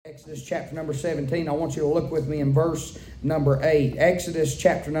Exodus chapter number 17. I want you to look with me in verse number 8. Exodus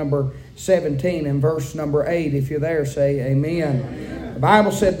chapter number 17 and verse number 8. If you're there, say amen. Amen. The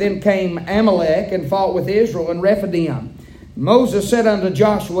Bible said, Then came Amalek and fought with Israel in Rephidim. Moses said unto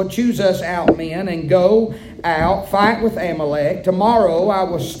Joshua, Choose us out men and go out, fight with Amalek. Tomorrow I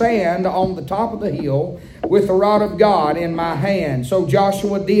will stand on the top of the hill with the rod of God in my hand. So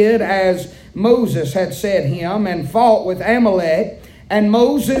Joshua did as Moses had said him and fought with Amalek. And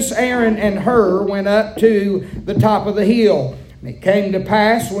Moses, Aaron, and Hur went up to the top of the hill. And it came to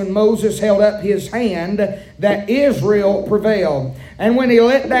pass when Moses held up his hand that Israel prevailed. And when he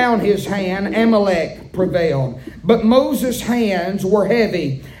let down his hand, Amalek prevailed. But Moses' hands were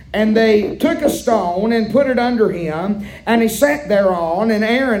heavy. And they took a stone and put it under him, and he sat thereon, and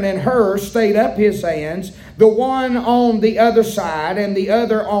Aaron and Hur stayed up his hands, the one on the other side, and the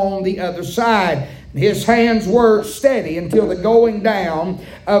other on the other side. His hands were steady until the going down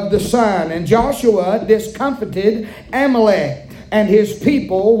of the sun. And Joshua discomfited Amalek and his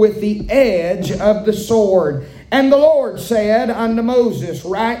people with the edge of the sword. And the Lord said unto Moses,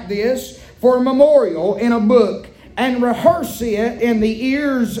 Write this for a memorial in a book, and rehearse it in the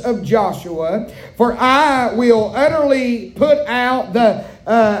ears of Joshua, for I will utterly put out the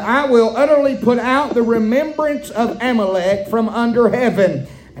remembrance of Amalek from under heaven.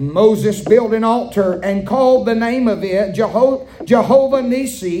 And Moses built an altar and called the name of it Jehovah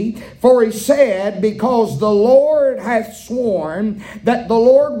Nissi, for he said, Because the Lord hath sworn that the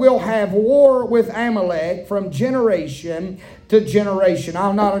Lord will have war with Amalek from generation to generation.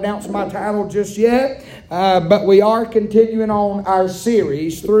 I'll not announce my title just yet, but we are continuing on our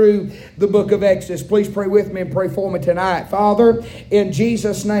series through the book of Exodus. Please pray with me and pray for me tonight. Father, in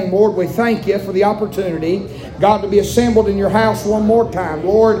Jesus' name, Lord, we thank you for the opportunity, God, to be assembled in your house one more time.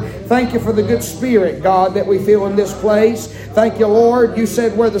 Lord, thank you for the good spirit, God, that we feel in this place. Thank you, Lord. You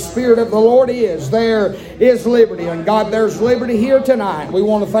said where the Spirit of the Lord is, there is liberty. And God, there's liberty here tonight. We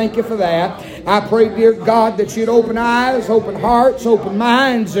want to thank you for that. I pray, dear God, that you'd open eyes, open hearts, open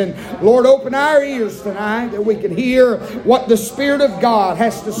minds, and Lord, open our ears tonight that we can hear what the Spirit of God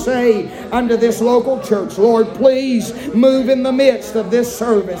has to say unto this local church. Lord, please move in the midst of this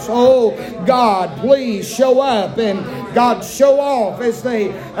service. Oh, God, please show up and God, show off, as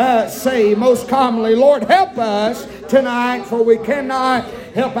they say most commonly. Lord, help us tonight, for we cannot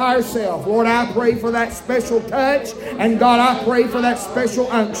help ourselves. Lord, I pray for that special touch, and God, I pray for that special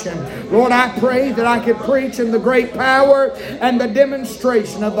unction. Lord, I pray that I could preach in the great power and the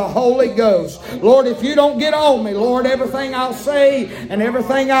demonstration of the Holy Ghost. Lord, if you don't get on me, Lord, everything I'll say and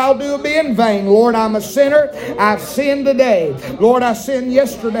everything I'll do will be in vain. Lord, I'm a sinner. I've sinned today. Lord, I sinned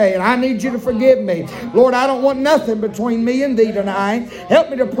yesterday, and I need you to forgive me. Lord, I don't want nothing between me and thee tonight. Help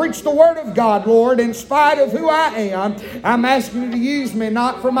me to preach the Word of God, Lord, in spite of who I am. I'm asking you to use me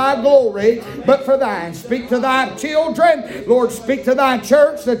not for my glory, but for thine. Speak to thy children. Lord, speak to thy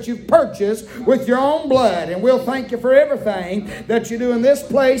church that you've purchased with your own blood. And we'll thank you for everything that you do in this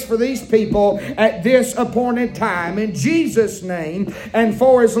place for these people at this appointed time. In Jesus' name and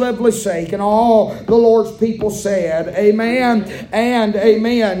for his lovely sake. And all the Lord's people said, Amen and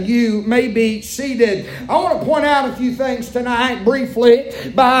amen. You may be seated. I want to point out a few things tonight briefly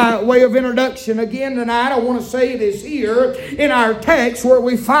by way of introduction. Again tonight, I want to say it is here in our text where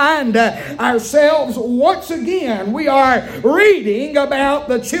we find ourselves once again. We are reading about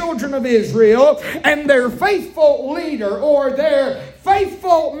the children of Israel and their faithful leader, or their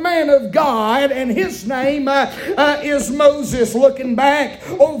faithful man of God, and his name is Moses. Looking back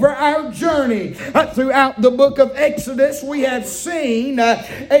over our journey throughout the book of Exodus, we have seen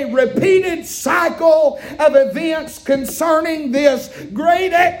a repeated cycle of events concerning this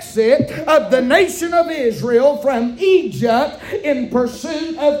great exit of the nation of Israel from Egypt in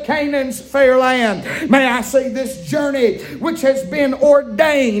pursuit of Canaan's fair land. May I say, this journey, which has been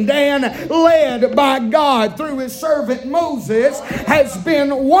ordained and led by God through his servant Moses, has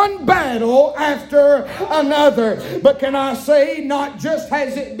been one battle after another. But can I say, not just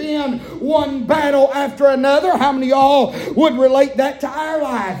has it been one battle after another. How many of y'all would relate that to our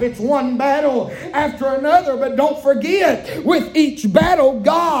life? It's one battle after another. But don't forget, with each battle,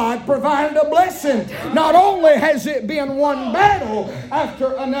 God provided a blessing. Not only has it been one battle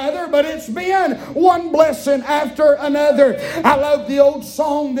after another, but it's been one blessing after another. I love the old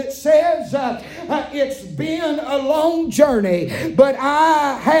song that says, it's been a long journey, but but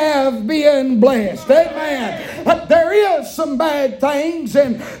I have been blessed. Amen. There is some bad things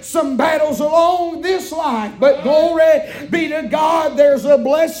and some battles along this life, but glory be to God, there's a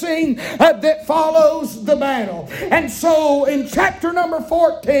blessing that follows the battle. And so in chapter number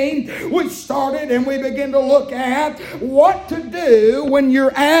 14, we started and we begin to look at what to do when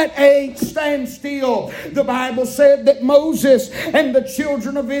you're at a standstill. The Bible said that Moses and the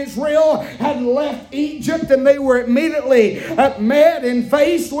children of Israel had left Egypt, and they were immediately met and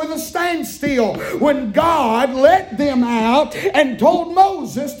faced with a standstill when God let them out and told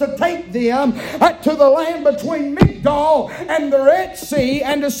Moses to take them to the land between Migdol and the Red Sea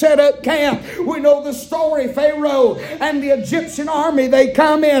and to set up camp. We know the story. Pharaoh and the Egyptian army, they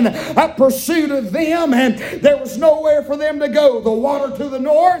come in pursuit of them, and there was nowhere for them to go. The water to the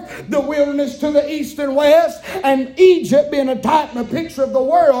north, the wilderness to the east and west, and Egypt being a type and a picture of the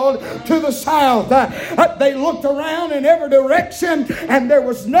world to the south. They looked around in every direction, and there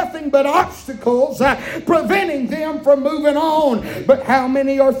was nothing but obstacles preventing them from moving on. But how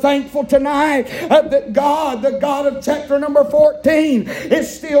many are thankful tonight that God, the God of chapter number 14,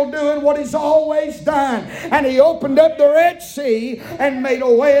 is still doing what He's always done? And He opened up the Red Sea and made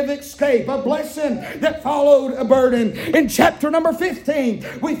a way of escape, a blessing that followed a burden. In chapter number 15,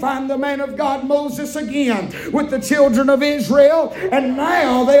 we find the man of God Moses again with the children of Israel, and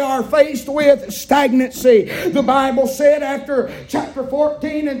now they are faced with stagnancy. The Bible said after chapter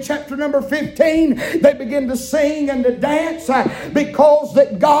 14 and chapter number 15, they begin to sing and to dance because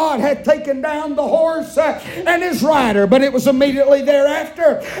that God had taken down the horse and his rider. But it was immediately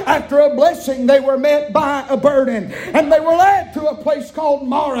thereafter, after a blessing, they were met by a burden, and they were led to a place called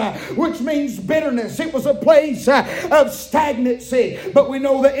Marah, which means bitterness. It was a place of stagnancy. But we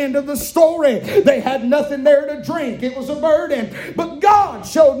know the end of the story. They had nothing there to drink. It was a burden. But God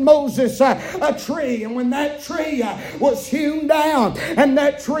showed Moses a tree, and when that tree was hewn down and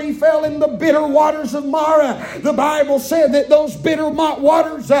that tree fell in the bitter waters of Marah, the Bible said that those bitter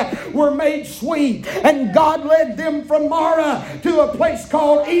waters were made sweet, and God led them from Marah to a place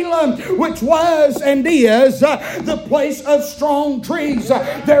called Elim, which was and is the place of strong trees.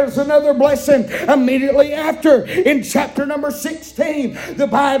 There's another blessing immediately after. In chapter number 16, the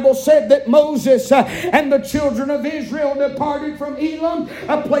Bible said that Moses and the children of Israel departed from Elim,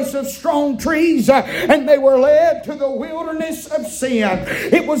 a place of strong trees, and they were led to the wilderness of Sin.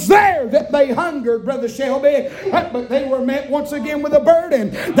 It was there that they hungered, Brother Shelby, but they were met once again with a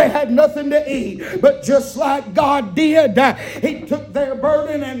burden. They had nothing to eat, but just like God did, He took their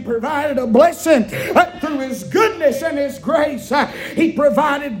burden and provided a blessing through His goodness and His grace. He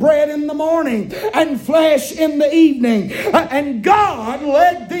provided bread in the morning and flesh in the evening, and God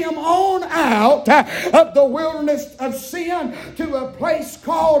led them on out of the wilderness of Sin to a place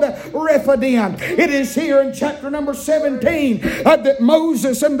called Rephidim. It is here in chapter number 17 that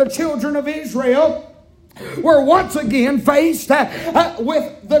Moses and the children of Israel were once again faced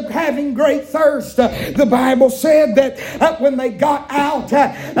with having great thirst. The Bible said that when they got out,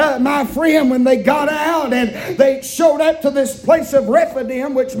 my friend, when they got out and they showed up to this place of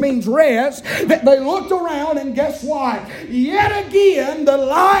Rephidim, which means rest, that they looked around, and guess what? Yet again, the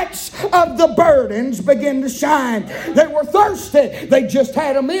lights of the burdens began to shine. They were thirsty. They just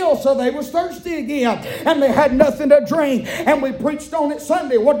had a meal, so they was thirsty again, and they had nothing to drink. And we preached on it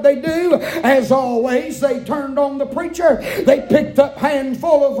Sunday. What did they do? As always, they turned on the preacher. They picked up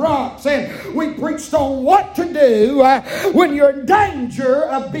handful of rocks, and we preached on what to do when you're in danger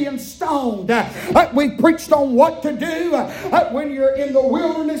of being stoned. We preached on what to do when you're in the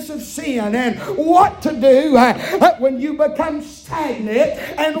wilderness of sin, and what to do when you become stagnant,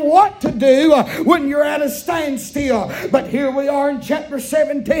 and what to do when you're at a standstill. But here we are in chapter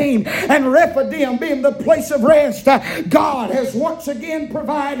 17, and Rephidim being the place of rest, God has once again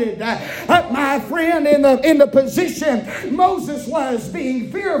provided, my friend, in the position Moses was being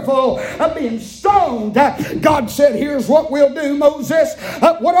fearful of being stoned. God said, here's what we'll do, Moses.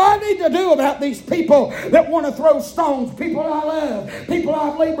 What do I need to do about these people that want to throw stones? People I love, people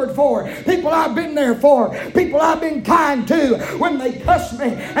I've labored for, people I've been there for, people I've been kind to. When they cuss me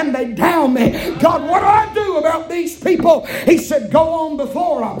and they down me, God, what do I do about these people? He said, go on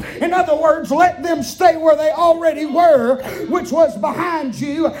before them. In other words, let them stay where they already were, which was behind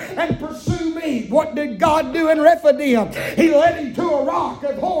you, and pursue me. What did God do in Rephidim? He led him to a rock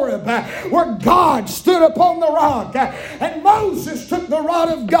of Horeb, where God stood upon the rock, and Moses took the rod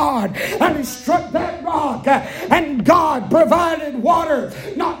of God and he struck that rock, and God provided water,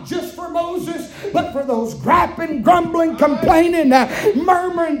 not just for Moses, but for those griping, grumbling, complaining,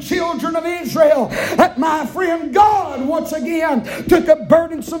 murmuring children of Israel. My friend, God once again took a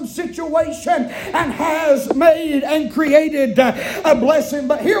burdensome situation and has made and created a blessing.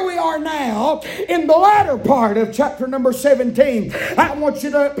 But here we are now in the latter part of chapter number 17. I want you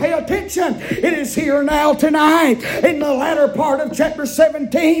to pay attention. It is here now tonight in the latter part of chapter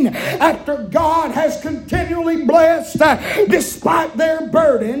 17, after God has continually blessed despite their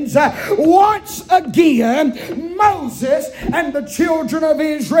burdens. Once again, Moses and the children of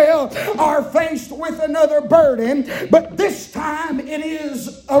Israel are faced with another burden, but this time it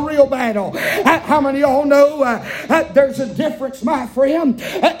is a real battle. How many of y'all know there's a difference, my friend,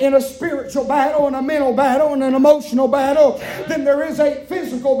 in a spiritual battle and a mental battle and an emotional battle than there is a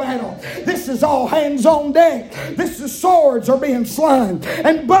physical battle? This is all hands on deck. This is swords are being slung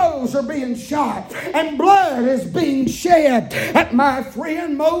and bows are being shot and blood is being shed. My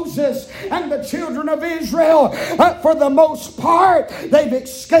friend, Moses and the children of Israel, for the most part, they've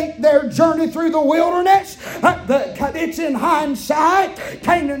escaped their journey through the wilderness. It's in hindsight.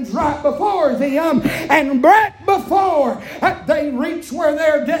 Canaan's right before them, and right before they reach where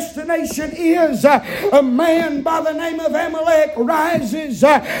their destination is, a man by the name of Amalek rises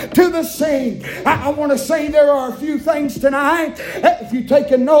to the scene. I want to say there are a few things tonight, if you're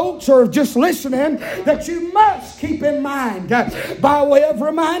taking notes or just listening, that you must keep in mind. By way of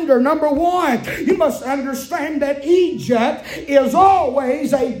reminder, number one, you must understand that Egypt is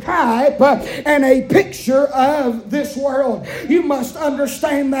always a type and a picture of this world. You must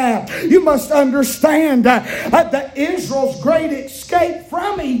understand that. You must understand that Israel's great escape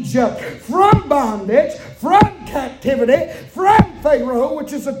from Egypt, from bondage, from captivity, from Pharaoh,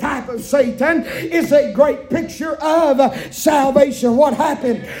 which is a type of Satan, is a great picture of salvation. What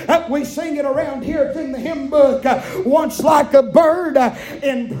happened? We sing it around here. It's in the hymn book. Once like a bird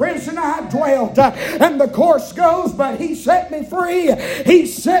in prison I dwelt. And the chorus goes, but he set me free. He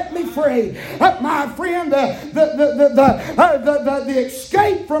set me free. My friend, the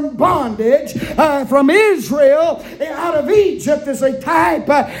escape from bondage from Israel out of Egypt is a type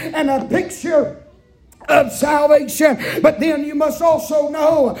and a picture of salvation. But then you must also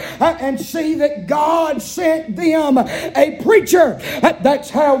know and see that God sent them a preacher.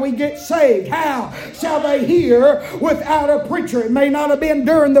 That's how we get saved. How shall they hear without a preacher? It may not have been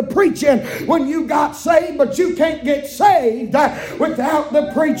during the preaching when you got saved, but you can't get saved without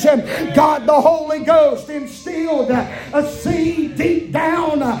the preaching. God the Holy Ghost instilled a seed deep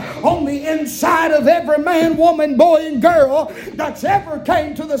down on the inside of every man, woman, boy, and girl that's ever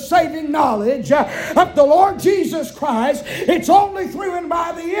came to the saving knowledge of the Lord Jesus Christ. It's only through and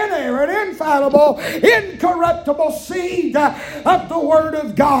by the inerrant, infallible, incorruptible seed of the Word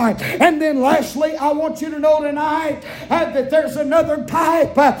of God. And then lastly, I want you to know tonight that there's another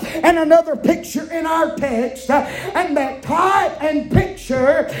type and another picture in our text, and that type and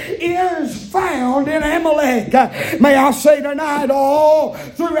picture is found in Amalek. May I say tonight, all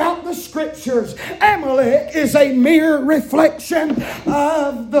throughout the Scriptures, Amalek is a mere reflection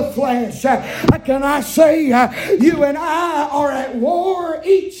of the flesh. Can I say you and I are at war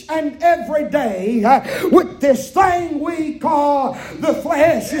each and every day with this thing we call the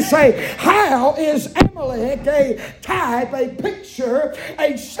flesh. You say, how is Amalek a type, a picture,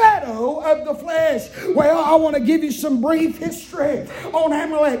 a shadow of the flesh? Well, I want to give you some brief history on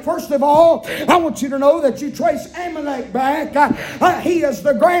Amalek. First of all, I want you to know that you trace Amalek back. He is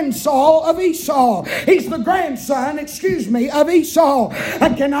the grandson of Esau. He's the grandson, of Esau.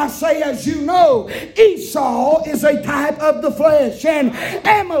 Can I say, as you know, Esau is a type of the flesh, and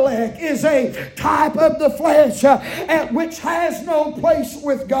Amalek is a type of the flesh which has no place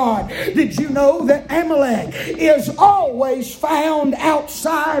with God. Did you know that Amalek is always found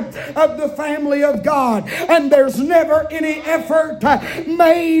outside of the family of God, and there's never any effort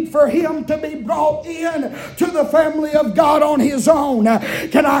made for him to be brought in to the family of God on his own?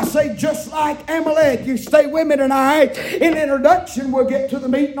 Can I say, just like Amalek, you stay with me tonight. In introduction, we'll get to the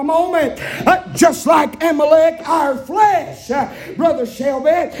meat in a moment. Just like Amalek, our flesh, Brother Shelby,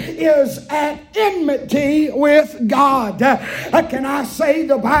 is at enmity with God. Can I say,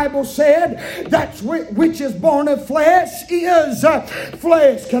 the Bible said that which is born of flesh is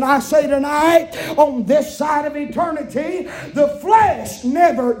flesh. Can I say tonight, on this side of eternity, the flesh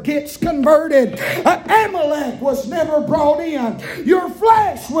never gets converted converted. Amalek was never brought in. Your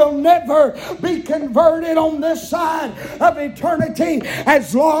flesh will never be converted on this side of eternity.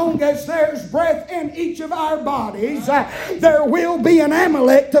 As long as there's breath in each of our bodies, there will be an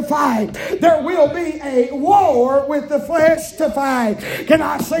Amalek to fight. There will be a war with the flesh to fight. Can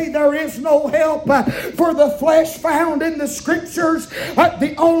I say there is no help for the flesh found in the Scriptures?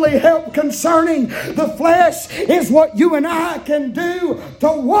 The only help concerning the flesh is what you and I can do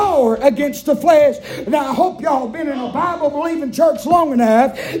to war against the flesh. Now I hope y'all have been in a Bible-believing church long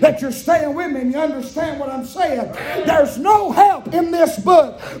enough that you're staying with me and you understand what I'm saying. There's no help in this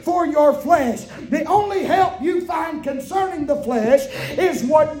book for your flesh. The only help you find concerning the flesh is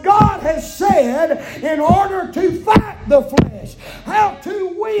what God has said in order to fight the flesh. How to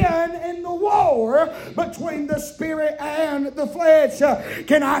win in the war between the spirit and the flesh.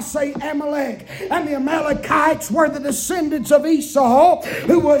 Can I say Amalek and the Amalekites were the descendants of Esau,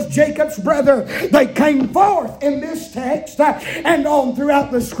 who was Jacob's brother. They came forth in this text and on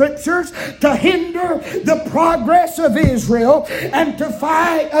throughout the Scriptures to hinder the progress of Israel and to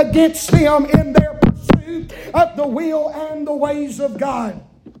fight against them in their pursuit of the will and the ways of God.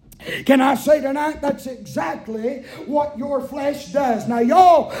 Can I say tonight, that's exactly what your flesh does. Now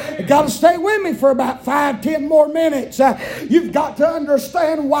y'all got to stay with me for about 5-10 more minutes. You've got to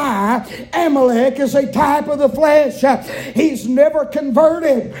understand why Amalek is a type of the flesh. He's never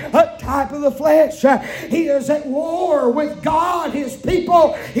converted, a type of the flesh. He is at war with God, His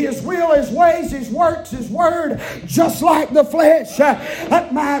people, His will, His ways, His works, His word, just like the flesh.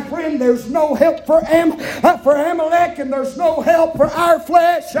 My friend, there's no help for Amalek, and there's no help for our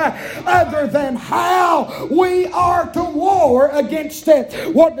flesh other than how we are to war against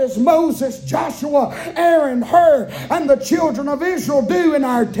it. What does Moses, Joshua, Aaron, Hur, and the children of Israel do in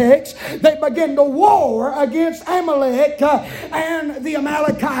our text? They begin to war against Amalek and the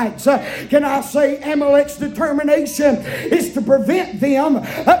Amalekites. Can I say Amalek's determination is to prevent them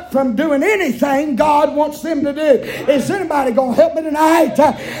from doing anything God wants them to do? Is anybody going to help me tonight?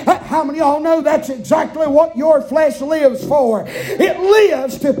 How many of y'all know that's exactly what your flesh lives for? It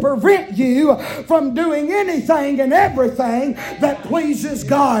lives to prevent you from doing anything and everything that pleases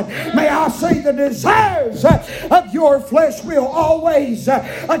God. May I say the desires of your flesh will always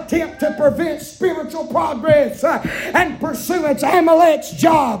attempt to prevent spiritual progress and pursuance. Amalek's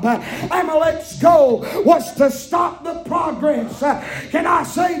job, Amalek's goal was to stop the progress. Can I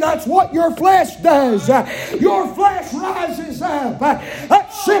say that's what your flesh does? Your flesh rises up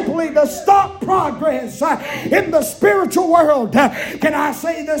simply to stop progress in the spiritual world. Can I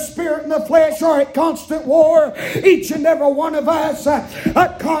say the spirit and the flesh are at constant war? Each and every one of us,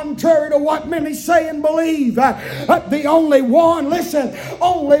 contrary to what many say and believe, the only one, listen,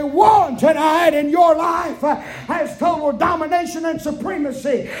 only one tonight in your life has total domination and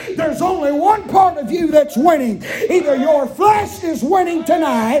supremacy. There's only one part of you that's winning. Either your flesh is winning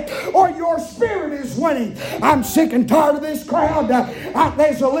tonight or your spirit is winning. I'm sick and tired of this crowd.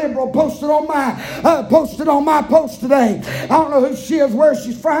 There's a liberal posted on my post today. I don't know who she is, where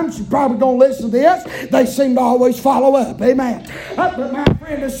she's from. She's probably going to listen to this. They seem to always follow up. Amen. But my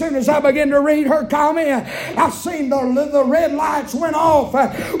friend, as soon as I begin to read her comment, I seen the red lights went off.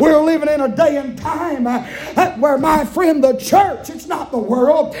 We're living in a day and time where, my friend, the church, it's not the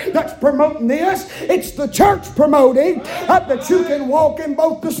world that's promoting this. It's the church promoting that you can walk in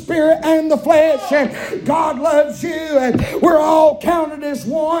both the spirit and the flesh, and God loves you, and we're all counted as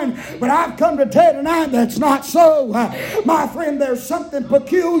one. But I've come to tell you tonight that's not so. My friend, there's something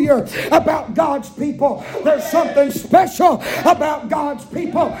peculiar about God's people. There's something special about God's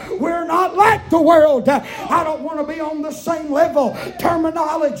people. We're not like the world. I don't want to be on the same level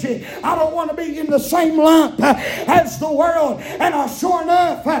terminology. I don't want to be in the same lump as the world. And I sure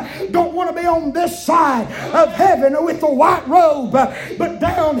enough don't want to be on this side of heaven with the white robe. But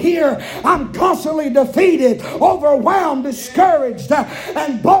down here, I'm constantly defeated, overwhelmed, discouraged,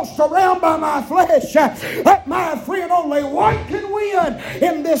 and bossed around by my flesh. My friend, only one can win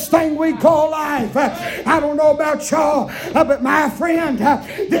in this thing we call life. I don't know about y'all, but my friend,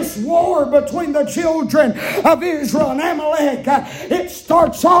 this war between the children of Israel and Amalek, it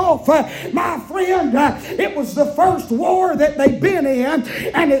starts off, my friend, it was the first war that they've been in,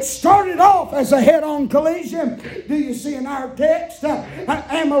 and it started off as a head-on collision. Do you see in our text,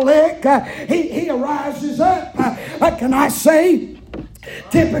 Amalek, he arises up, can I say,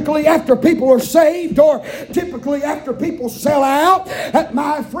 typically after people are saved, or typically after people sell out.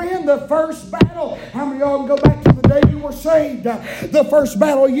 My friend, the first battle, how many of y'all can go back to the day you were saved. The first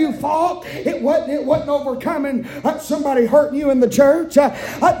battle you fought, it wasn't overcoming somebody hurting you in the church.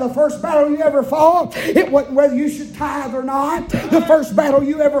 The first battle you ever fought, it wasn't whether you should tithe or not. The first battle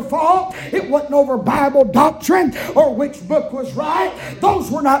you ever fought, it wasn't over Bible doctrine or which book was right. Those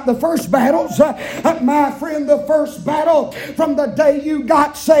were not the first battles. My friend, the first battle from the day you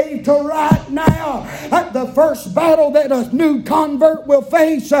got saved to right now, the first battle that a new convert will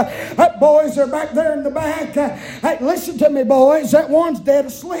face. Boys are back there in the back. Hey, listen to me, boys. That one's dead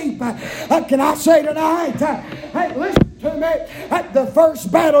asleep. Can I say tonight? Hey, listen to me. The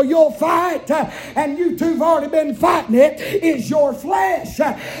first battle you'll fight, and you two've already been fighting it, is your flesh.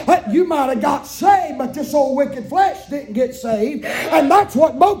 You might have got saved, but this old wicked flesh didn't get saved. And that's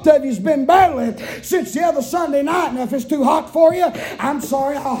what both of you's been battling since the other Sunday night. And if it's too hot for you, I'm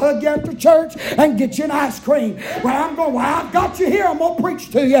sorry, I'll hug you after church and get you an ice cream. Well, I've got you here. I'm going to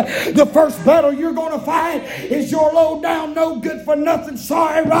preach to you. The first battle you're going to fight is your low down, no good for nothing,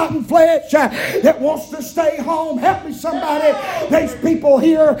 sorry, rotten flesh that wants to stay home. Help me, somebody. There's people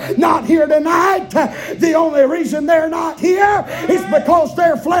here, not here tonight. The only reason they're not here is because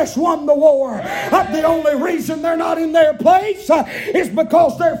their flesh won the war. The only reason they're not in their place is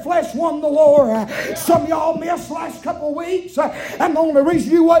because their flesh won the war. Some of y'all missed last couple of weeks, and the only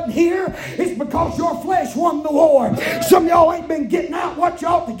reason you wasn't here is because your flesh won the war. Some of y'all ain't been getting out what you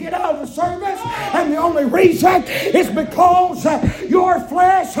ought to get out of the service, and the only reason is because your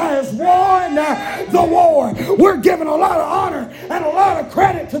flesh has won the war. We're giving a lot of honor and a lot of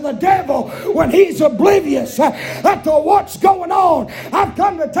credit to the devil when he's oblivious to what's going on. I've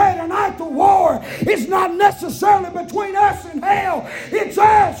come to tell you tonight, the war is not necessarily between us and hell. It's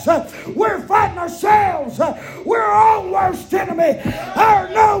us. We're fighting ourselves. We're our own worst enemy. Our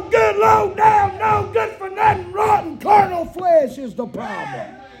no good, low down, no good for nothing, rotten carnal flesh is the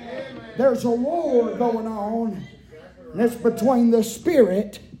problem. There's a war going on, and it's between the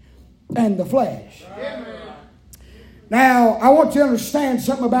spirit and the flesh. Now, I want you to understand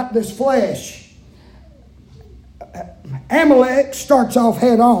something about this flesh. Amalek starts off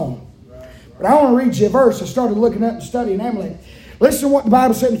head on. But I want to read you a verse. I started looking up and studying Amalek. Listen to what the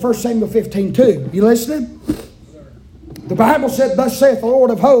Bible said in 1 Samuel 15:2. You listening? The Bible said, "Thus saith the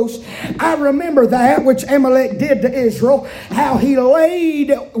Lord of hosts, I remember that which Amalek did to Israel, how he laid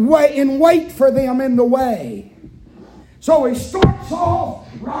in wait for them in the way." So he starts off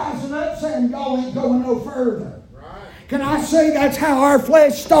rising up saying, y'all ain't going no further. Can I say that's how our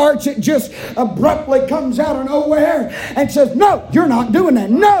flesh starts? It just abruptly comes out of nowhere and says, no, you're not doing that.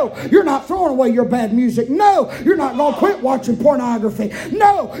 No, you're not throwing away your bad music. No, you're not going to quit watching pornography.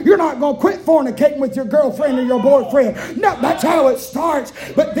 No, you're not going to quit fornicating with your girlfriend or your boyfriend. No, that's how it starts.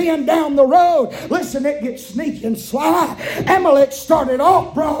 But then down the road, listen, it gets sneaky and sly. Amalek started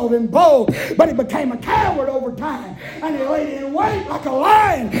off broad and bold, but he became a coward over time. And he laid in wait like a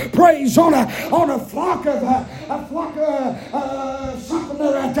lion, praise on a flock of something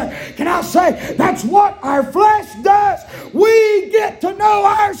right there. Can I say that's what our flesh does? We get to know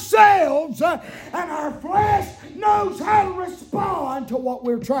ourselves, and our flesh knows how to respond to what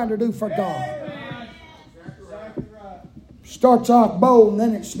we're trying to do for God. Starts off bold, and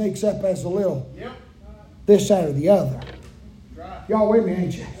then it sneaks up as a little this side or the other. Y'all with me,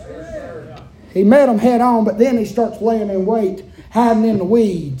 ain't you? He met them head on, but then he starts laying in wait, hiding in the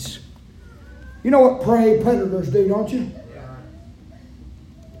weeds. You know what predators do, don't you?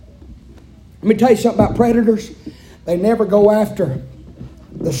 Let me tell you something about predators. They never go after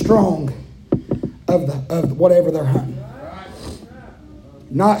the strong of whatever they're hunting.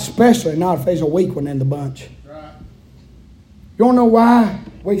 Not especially not if there's a weak one in the bunch. You want to know why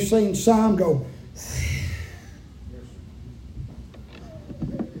we've seen some go?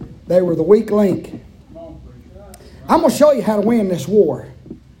 They were the weak link. I'm going to show you how to win this war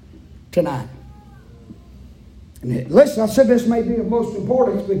tonight. And listen, I said this may be of most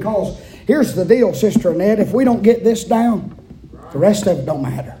importance because here's the deal, Sister Annette. If we don't get this down, the rest of it don't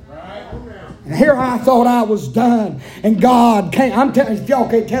matter. And here I thought I was done. And God came. I'm telling you, if y'all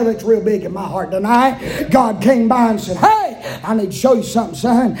can't tell, it's real big in my heart tonight. God came by and said, hey, I need to show you something,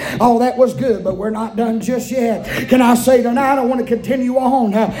 son. Oh, that was good, but we're not done just yet. Can I say tonight, I want to continue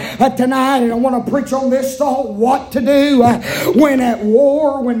on tonight, and I want to preach on this thought, what to do when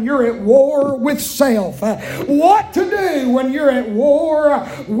you're at war with self. What to do when you're at war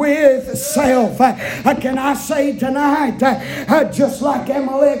with self. Can I say tonight, just like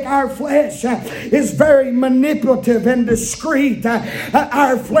Amalek, our flesh is very manipulative and discreet.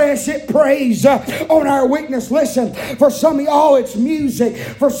 Our flesh, it preys on our weakness. Listen, for some of y'all it's music.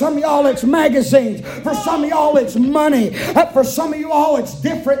 For some of y'all it's magazines. For some of y'all it's money. For some of you all it's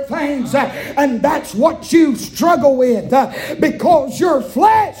different things. And that's what you struggle with, because your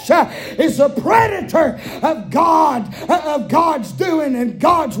flesh is a predator of God, of God's doing and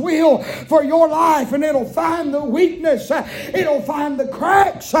God's will for your life. And it'll find the weakness. It'll find the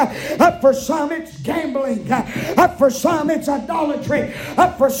cracks. For some it's gambling. For some it's idolatry.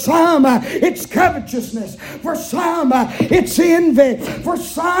 For some it's covetousness. For some it's envy. For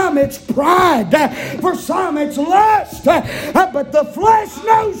some it's pride. For some it's lust. But the flesh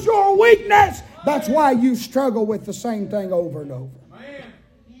knows your weakness. That's why you struggle with the same thing over and over.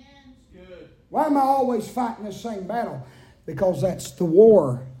 Why am I always fighting this same battle? Because that's the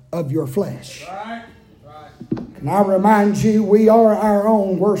war of your flesh. Right. Can I remind you, we are our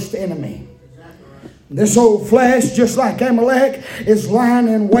own worst enemy. This old flesh, just like Amalek, is lying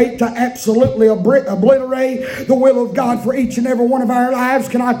in wait to absolutely obliterate the will of God for each and every one of our lives.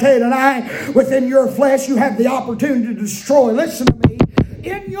 Can I tell you tonight, within your flesh, you have the opportunity to destroy. Listen to me.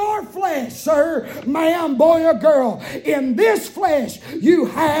 In your flesh, sir, ma'am, boy or girl, in this flesh, you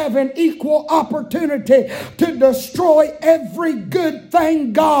have an equal opportunity to destroy every good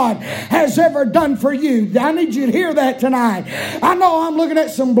thing God has ever done for you. I need you to hear that tonight. I know I'm looking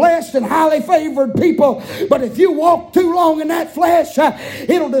at some blessed and highly favored people, but if you walk too long in that flesh,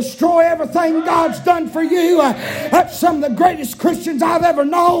 it'll destroy everything God's done for you. Some of the greatest Christians I've ever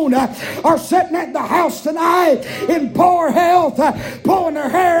known are sitting at the house tonight in poor health, pulling their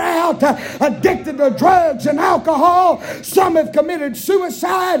hair out, addicted to drugs and alcohol. Some have committed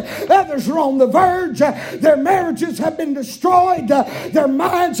suicide. Others are on the verge. Their marriages have been destroyed. Their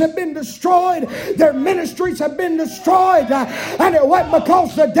minds have been destroyed. Their ministries have been destroyed. And it wasn't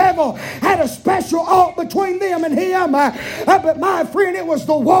because the devil had a special ought between them and him. But my friend, it was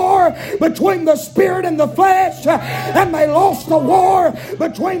the war between the spirit and the flesh. And they lost the war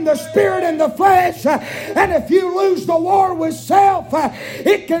between the spirit and the flesh. And if you lose the war with self,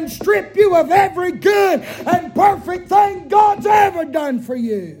 it can strip you of every good and perfect thing God's ever done for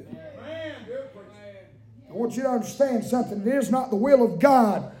you. I want you to understand something. It is not the will of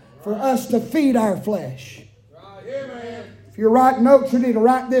God for us to feed our flesh. If you're writing notes, you need to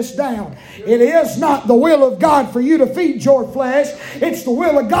write this down. It is not the will of God for you to feed your flesh. It's the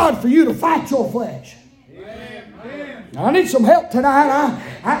will of God for you to fight your flesh. Now, I need some help tonight.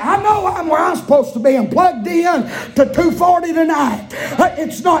 I know I'm where I'm supposed to be. I'm plugged in to 240 tonight.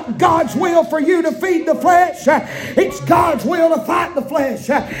 It's not God's will for you to feed the flesh. It's God's will to fight the flesh.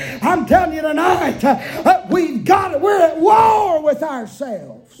 I'm telling you tonight, we're at war with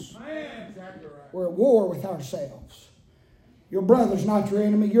ourselves. We're at war with ourselves. Your brother's not your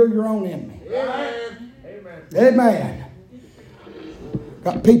enemy. You're your own enemy. Amen. Amen.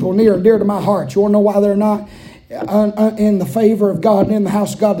 Got people near and dear to my heart. You want to know why they're not in the favor of God and in the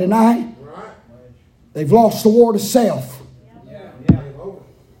house of God tonight? They've lost the war to self.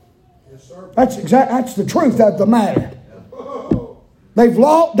 That's the truth of the matter. They've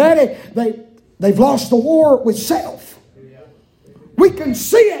lost the war with self. We can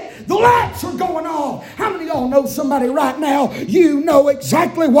see it. The lights are going off. How many of y'all know somebody right now? You know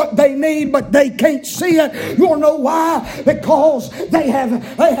exactly what they need, but they can't see it. You want to know why? Because they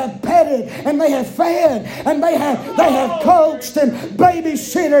have petted and they have fed and they have coaxed and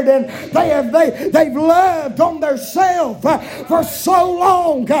babysitted and they've loved on their self for so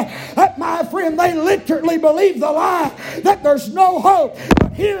long. My friend, they literally believe the lie that there's no hope.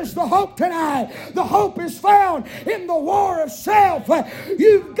 But here's the hope tonight. The hope is found in the war of self.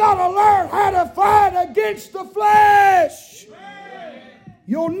 You've got to learn how to fight against the flesh.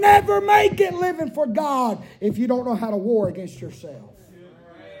 You'll never make it living for God if you don't know how to war against yourself.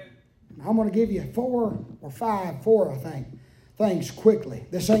 I'm going to give you four, I think, things quickly.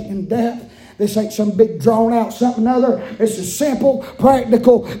 This ain't in depth. This ain't some big drawn out something other. This is simple,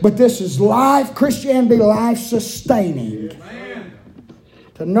 practical, but this is life, Christianity, life sustaining.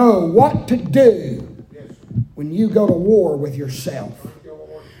 To know what to do when you go to war with yourself.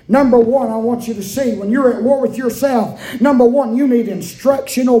 Number one, I want you to see, when you're at war with yourself, number one, you need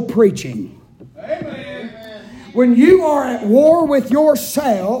instructional preaching. Amen. When you are at war with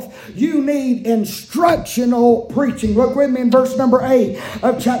yourself, you need instructional preaching. Look with me in verse number 8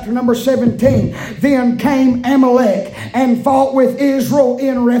 of chapter number 17. Then came Amalek and fought with Israel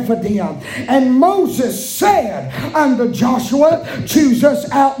in Rephidim. And Moses said unto Joshua, choose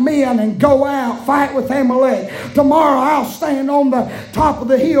us out men and go out, fight with Amalek. Tomorrow I'll stand on the top of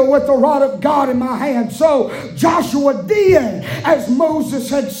the hill with the rod of God in my hand. So Joshua did as Moses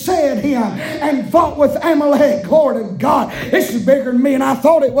had said him and fought with Amalek. Glory to God. This is bigger than me and I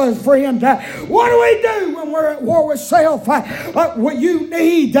thought it was, friend. What do we do when we're at war with self? What you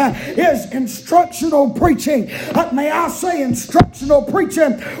need is instructional preaching. May I say instructional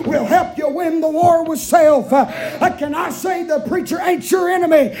preaching will help you win the war with self. Can I say the preacher ain't your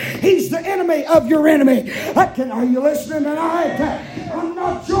enemy? He's the enemy of your enemy. Are you listening tonight? I'm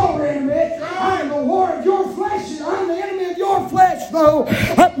not your enemy. I am the war of your flesh. I'm the enemy of your flesh, though.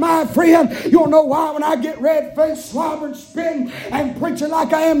 My friend, you'll know why when I get red-faced, slobbering, spitting, and preaching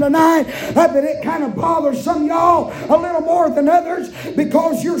like I am tonight, that it kind of bothers some of y'all a little more than others,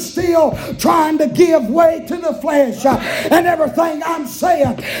 because you're still trying to give way to the flesh. And everything I'm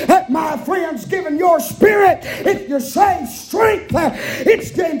saying, my friends, giving your spirit, if you're saved, strength,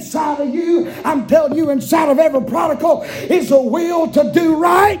 it's inside of you. I'm telling you, inside of every prodigal is a will to do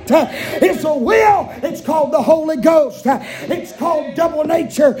right. It's a will. It's called the Holy Ghost. It's called double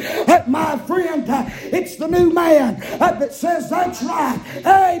nature. My friend, it's the new man that says that's right.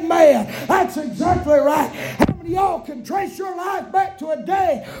 Amen. That's exactly right. How many of y'all can trace your life back to a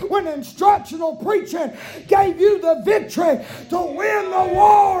day when instructional preaching gave you the victory to win the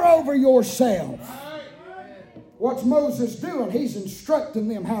war over yourself? What's Moses doing? He's instructing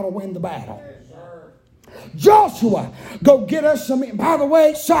them how to win the battle. Joshua, go get us some. By the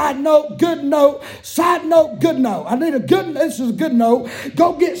way, side note, good note. Side note, good note. This is a good note.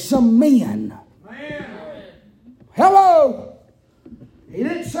 Go get some men. Hello. He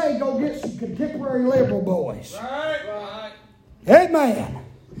didn't say go get some contemporary liberal boys. Right. Amen.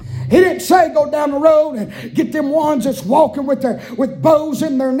 He didn't say go down the road and get them ones that's walking with bows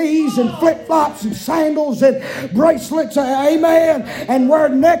in their knees and flip-flops and sandals and bracelets, amen, and wear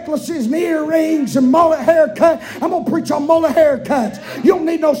necklaces and earrings and mullet haircut. I'm going to preach on mullet haircuts. You don't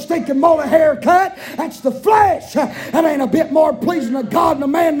need no stinking mullet haircut. That's the flesh. That ain't a bit more pleasing to God than a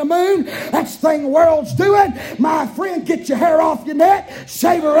man in the moon. That's the thing the world's doing. My friend, get your hair off your neck,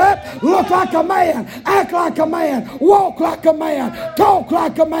 shave her up, look like a man, act like a man, walk like a man, talk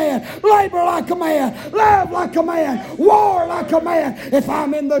like a man, labor like a man, love like a man, war like a man. If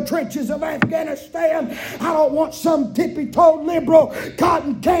I'm in the trenches of Afghanistan, I don't want some tippy-toed liberal,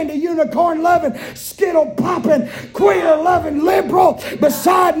 cotton candy, unicorn-loving, skittle-popping, queer-loving liberal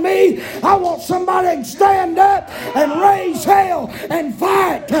beside me. I want somebody that can stand up and raise hell and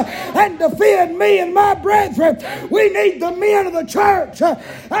fight and defend me and my brethren. We need the men of the church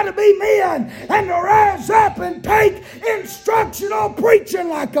to be men and to rise up and take instructional preaching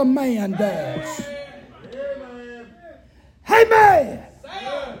like a man does. Amen.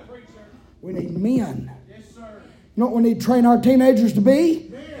 We need men. You know what we need to train our teenagers to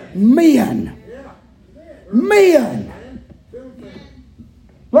be? Men. Men.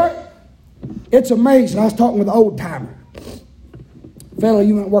 Look, it's amazing. I was talking with an old timer. Fellow,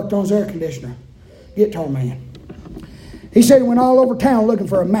 you went and worked on his air conditioner. Guitar man. He said he went all over town looking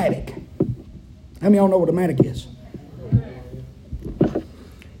for a Matic. How many of y'all know what a Matic is?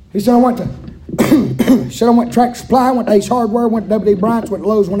 He said, I went to Tractor Supply, went to Ace Hardware, went to W.D. Bryant's, went to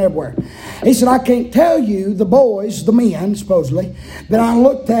Lowe's, went everywhere. He said, I can't tell you, the boys, the men, supposedly, that I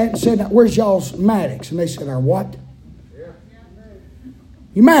looked at and said, where's y'all's Matics? And they said, our what?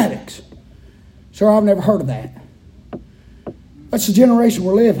 You Matics. Sir, I've never heard of that. That's the generation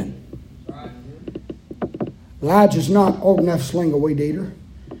we're living. Elijah's not old enough to sling a weed eater,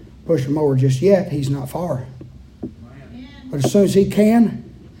 push him over just yet. He's not far. But as soon as he can,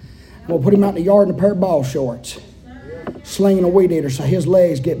 we'll put him out in the yard in a pair of ball shorts, slinging a weed eater so his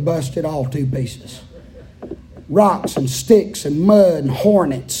legs get busted all to pieces. Rocks and sticks and mud and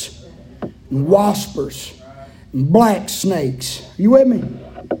hornets and waspers and black snakes. Are you with me?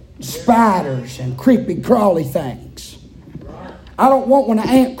 Spiders and creepy crawly things. I don't want when an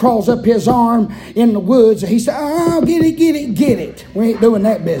ant crawls up his arm in the woods and he says, oh, get it. We ain't doing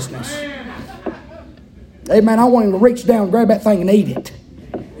that business. Amen. I want him to reach down, grab that thing and eat it.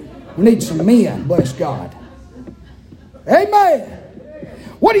 We need some men, bless God. Amen.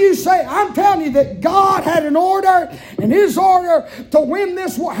 What do you say? I'm telling you that God had an order, and His order to win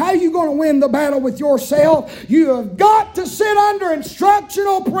this war. How are you going to win the battle with yourself? You have got to sit under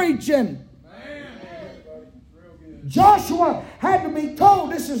instructional preaching. Joshua had to be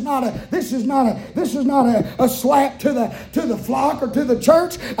told this is not a slap to the flock or to the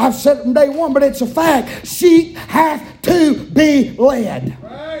church. I've said it from day one, but it's a fact. Sheep have to be led.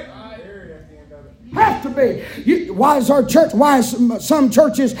 Have to be. Why is our church? Why is some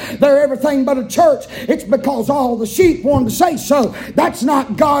churches they're everything but a church? It's because all the sheep wanted to say so. That's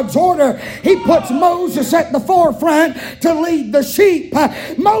not God's order. He puts Moses at the forefront to lead the sheep.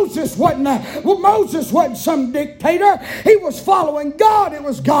 Moses wasn't some dictator. He was following God. It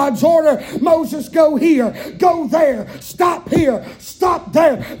was God's order. Moses, go here, go there, stop here, stop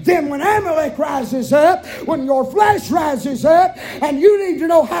there. Then when Amalek rises up, when your flesh rises up, and you need to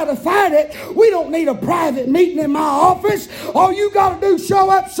know how to fight it, we don't need a private meeting in my office. All you got to do is show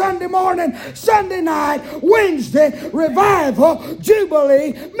up Sunday morning, Sunday night, Wednesday, revival,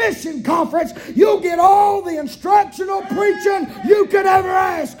 jubilee, mission conference. You'll get all the instructional preaching you could ever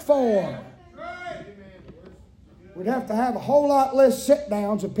ask for. We'd have to have a whole lot less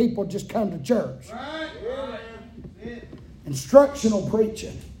sit-downs if people just come to church. Instructional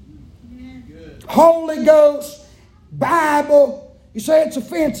preaching. Holy Ghost, Bible. You say it's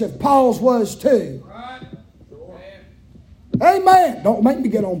offensive. Paul's was too. Amen. Don't make me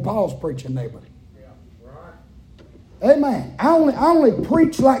get on Paul's preaching, neighbor. Amen. I only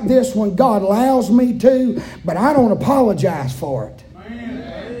preach like this when God allows me to, but I don't apologize for it.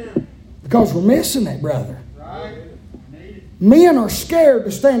 Because we're missing it, brother. Men are scared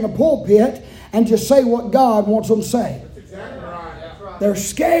to stand in the pulpit and just say what God wants them to say. They're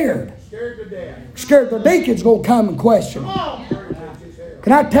scared. Scared the deacon's going to come and question them.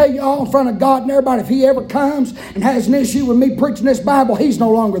 Can I tell you all in front of God and everybody, if he ever comes and has an issue with me preaching this Bible, he's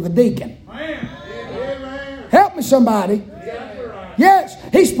no longer the deacon. Help me somebody. Yes,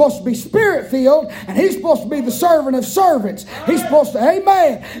 he's supposed to be spirit-filled, and he's supposed to be the servant of servants. He's supposed to,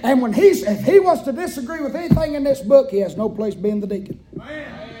 amen. And if he wants to disagree with anything in this book, he has no place being the deacon.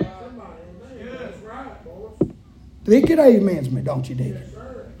 Deacon amens me, don't you, deacon?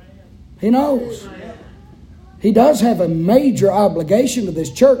 He knows. He does have a major obligation to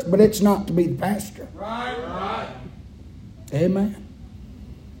this church, but it's not to be the pastor. Amen.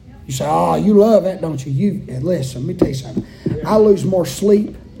 You say, oh, you love that, don't you? Listen, let me tell you something. I lose more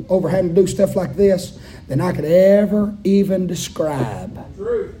sleep over having to do stuff like this than I could ever even describe.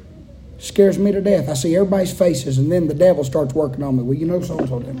 Scares me to death. I see everybody's faces, and then the devil starts working on me. Well, you know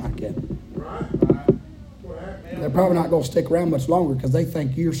so-and-so didn't like that. They're probably not going to stick around much longer because they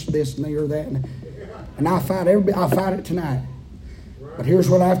think you're this and you're that. And I'll fight it tonight. But here's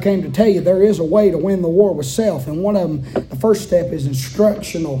what I've came to tell you. There is a way to win the war with self. And one of them, the first step is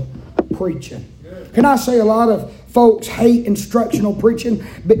instructional preaching. Can I say a lot of folks hate instructional preaching?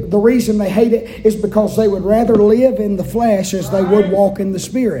 The reason they hate it is because they would rather live in the flesh as they would walk in the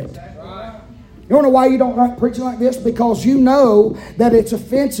Spirit. You want to know why you don't like preaching like this? Because you know that it's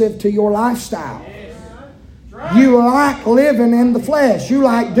offensive to your lifestyle. You like living in the flesh. You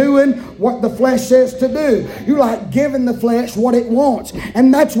like doing what the flesh says to do. You like giving the flesh what it wants.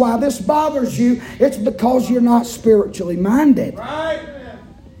 And that's why this bothers you. It's because you're not spiritually minded.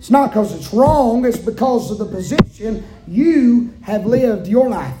 It's not because it's wrong. It's because of the position you have lived your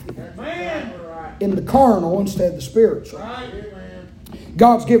life in the carnal instead of the spiritual.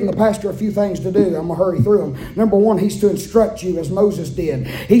 God's given the pastor a few things to do. I'm going to hurry through them. Number one, he's to instruct you as Moses did.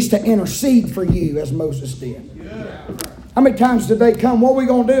 He's to intercede for you as Moses did. How many times did they come? What are we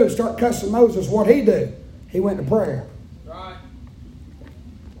going to do? Start cussing Moses. What'd he do? He went to prayer.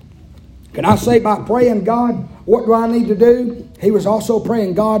 Can I say by praying, God, what do I need to do? He was also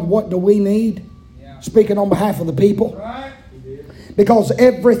praying, God, what do we need? Speaking on behalf of the people. Because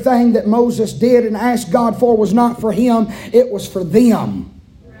everything that Moses did and asked God for was not for him, it was for them.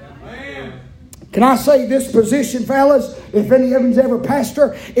 Can I say this position, fellas? If any of them's ever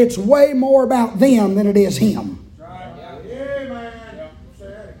pastor, it's way more about them than it is him.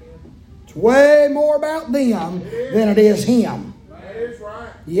 It's way more about them than it is him.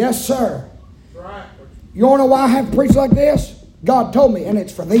 Yes, sir. You want to know why I have to preach like this? God told me, and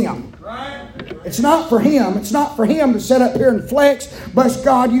it's for them. It's not for him. It's not for him to sit up here and flex. Bless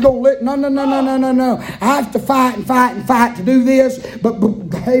God, you going to let... No. I have to fight and fight and fight to do this. But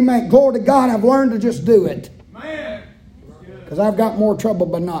amen, glory to God, I've learned to just do it. Because I've got more trouble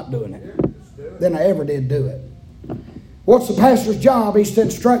by not doing it than I ever did do it. What's the pastor's job? He's to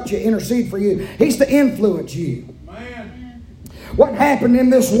instruct you, intercede for you. He's to influence you. What happened in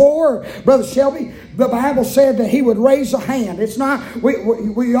this war, Brother Shelby? the Bible said that he would raise a hand. It's not,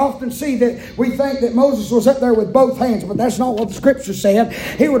 we often see that we think that Moses was up there with both hands, but that's not what the Scripture said.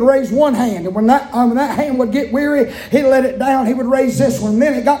 He would raise one hand, and when that hand would get weary, he'd let it down. He would raise this one. And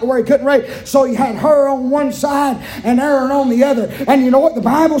then it got to where he couldn't raise, so he had her on one side and Aaron on the other. And you know what the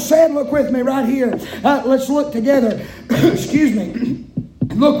Bible said? Look with me right here. Let's look together. Excuse me.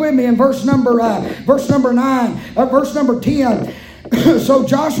 Look with me in verse number 9, verse number 10. So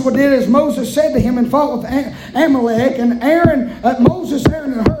Joshua did as Moses said to him and fought with Amalek. And Moses,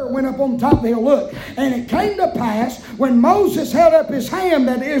 Aaron, and Hur went up on top of the hill. Look, and it came to pass when Moses held up his hand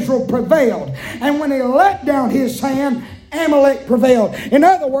that Israel prevailed. And when he let down his hand, Amalek prevailed. In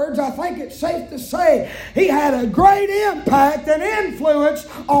other words, I think it's safe to say he had a great impact and influence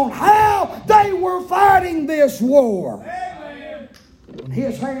on how they were fighting this war. Amen. When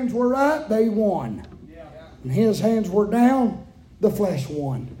his hands were up, they won. When his hands were down, the flesh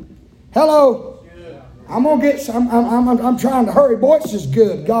won. Hello. I'm gonna get some. I'm trying to hurry. Boy, this is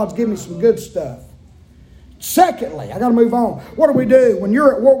good. God's giving me some good stuff. Secondly, I got to move on. What do we do when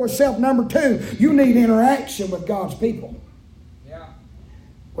you're at war with self? Number 2, you need interaction with God's people. Yeah.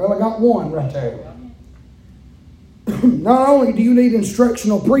 Well, I got one right there. Not only do you need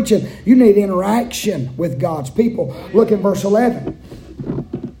instructional preaching, you need interaction with God's people. Look at verse 11.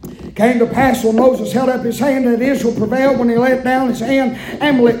 Came to pass when Moses held up his hand that Israel prevailed. When he let down his hand,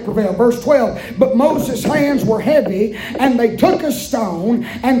 Amalek prevailed. Verse 12. But Moses' hands were heavy, and they took a stone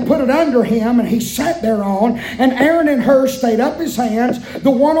and put it under him, and he sat thereon. And Aaron and Hur stayed up his hands,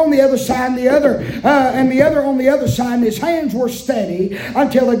 the one on the other side, and the other on the other side. And his hands were steady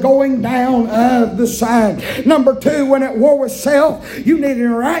until the going down of the side. Number 2, when at war with self, you need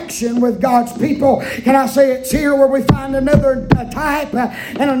interaction with God's people. Can I say it's here where we find another type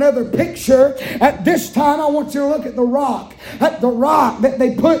and another picture? At this time, I want you to look at the rock. At the rock that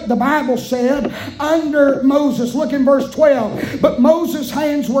they put, the Bible said, under Moses. Look in verse 12. But Moses'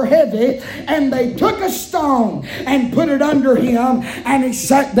 hands were heavy, and they took a stone and put it under him, and he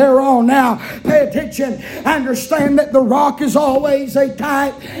sat thereon. Now, pay attention. Understand that the rock is always a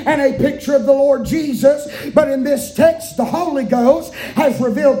type and a picture of the Lord Jesus. But in this text, the Holy Ghost has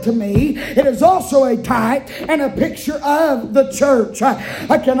revealed to me it is also a type and a picture of the church.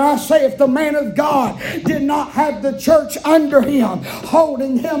 Can I say, if the man of God did not have the church under him,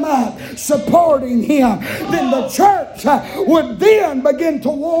 holding him up, supporting him, then the church would then begin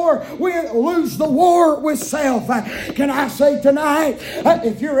to lose the war with self. Can I say tonight,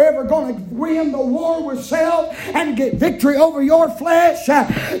 if you're ever going to win the war with self and get victory over your flesh,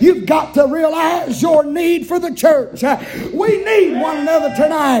 you've got to realize your need for the church. We need one another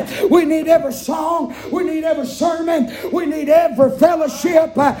tonight. We need every song. We need every sermon. We need every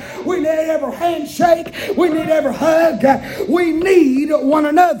fellowship. We need every handshake. We need every hug. We need one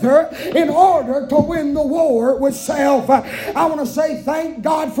another in order to win the war with self. I want to say thank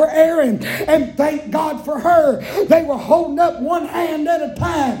God for Aaron and thank God for Hur. They were holding up one hand at a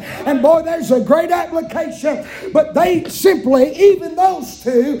time. And boy, there's a great application. But they simply, even those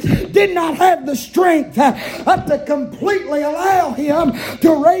two, did not have the strength to completely allow him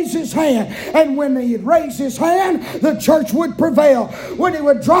to raise his hand. And when he raised his hand, the church would prevail. When he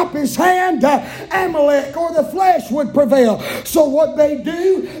would drop his hand, Amalek or the flesh would prevail. So what they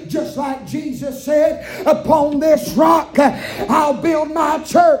do, just like Jesus said, upon this rock I'll build my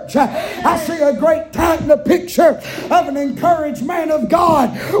church. I see a great type and a picture of an encouraged man of God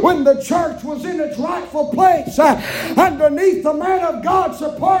when the church was in its rightful place, underneath the man of God,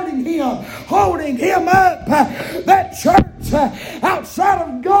 supporting him, holding him up. That church outside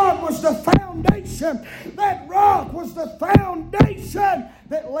of God was the foundation. That rock was the foundation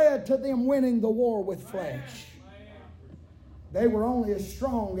that led to them winning the war with flesh. They were only as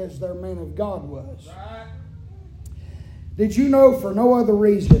strong as their man of God was. Did you know, for no other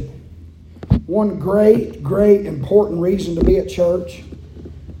reason, one great important reason to be at church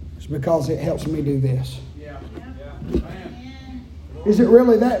is because it helps me do this? Is it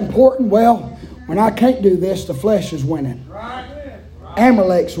really that important? Well, when I can't do this, the flesh is winning.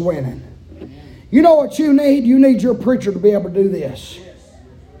 Amalek's winning. You know what you need? You need your preacher to be able to do this.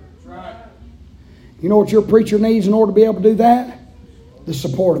 You know what your preacher needs in order to be able to do that? The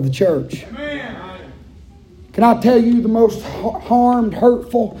support of the church. Can I tell you, the most harmed,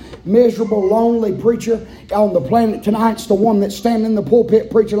 hurtful, miserable, lonely preacher on the planet tonight's the one that's standing in the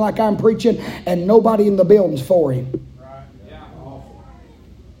pulpit preaching like I'm preaching, and nobody in the building's for him.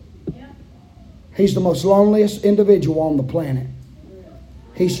 He's the most loneliest individual on the planet.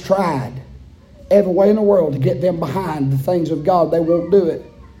 He's tried every way in the world to get them behind the things of God. They won't do it.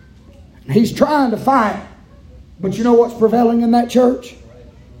 He's trying to fight. But you know what's prevailing in that church?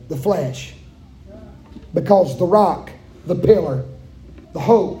 The flesh. Because the rock, the pillar, the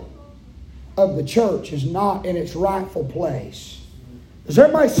hope of the church is not in its rightful place. Does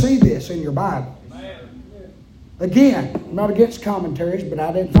everybody see this in your Bible? Again, I'm not against commentaries, but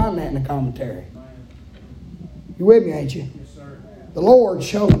I didn't find that in the commentary. You with me, ain't you? The Lord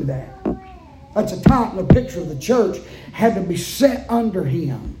showed me that. That's a type and a picture of the church had to be set under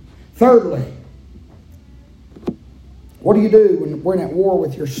Him. Thirdly, what do you do when we're at war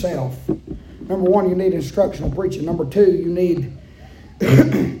with yourself? Number one, you need instructional preaching. Number two, you need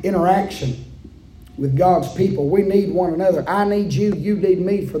interaction with God's people. We need one another. I need you, you need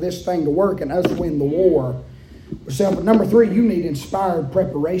me for this thing to work and us win the war. But number three, you need inspired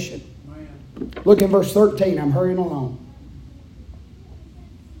preparation. Look in verse 13. I'm hurrying along.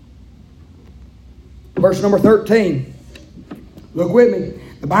 Verse number 13. Look with me.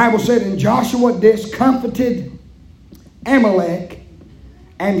 The Bible said, and Joshua discomfited Amalek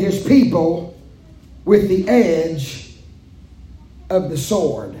and his people with the edge of the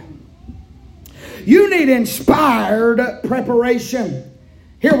sword. You need inspired preparation.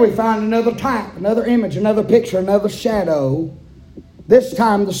 Here we find another type, another image, another picture, another shadow. This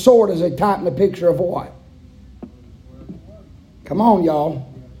time the sword is a type and a picture of what? Come on, y'all.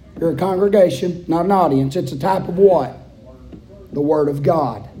 You're a congregation, not an audience. It's a type of what? The Word of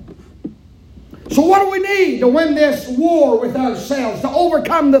God. So what do we need to win this war with ourselves, to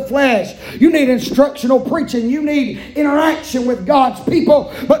overcome the flesh? You need instructional preaching. You need interaction with God's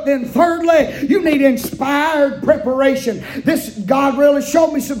people. But then thirdly, you need inspired preparation. God really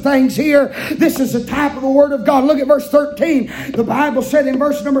showed me some things here. This is a type of the Word of God. Look at verse 13. The Bible said in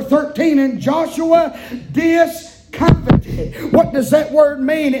verse number 13, and Joshua discomfited. What does that word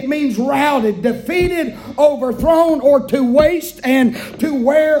mean? It means routed, defeated, overthrown, or to waste and to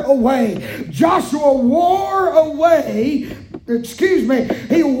wear away. Joshua wore away,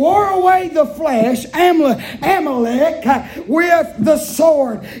 he wore away the flesh, Amalek, with the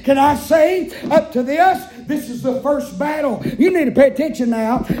sword. Can I say up to this is the first battle. You need to pay attention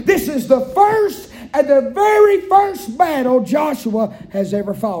now. This is the very first battle Joshua has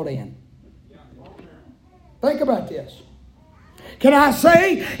ever fought in. Think about this. Can I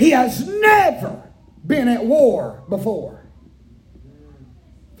say he has never been at war before?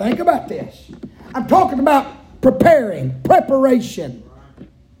 Think about this. I'm talking about preparation.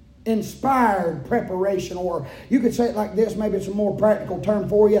 Inspired preparation, or you could say it like this, maybe it's a more practical term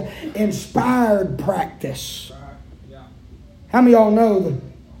for you. Inspired practice. How many of y'all know the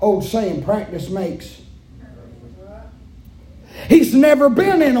old saying, practice makes? He's never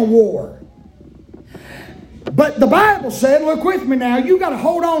been in a war. But the Bible said, look with me now, you got to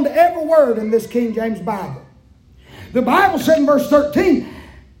hold on to every word in this King James Bible. The Bible said in verse 13,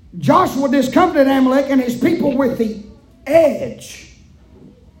 Joshua discomfited Amalek and his people with the edge.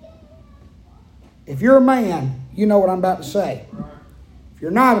 If you're a man, you know what I'm about to say. If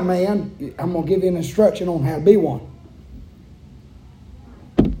you're not a man, I'm going to give you an instruction on how to be one.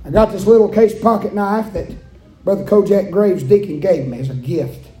 I got this little case pocket knife that Brother Kojak Graves Deacon gave me as a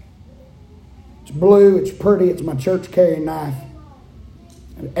gift. It's blue, it's pretty, it's my church carrying knife.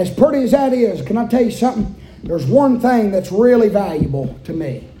 As pretty as that is, can I tell you something? There's one thing that's really valuable to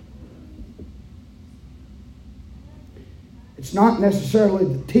me. It's not necessarily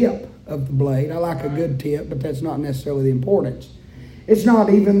the tip of the blade. I like a good tip, but that's not necessarily the importance. It's not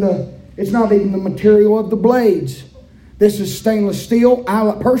even the material of the blades. This is stainless steel.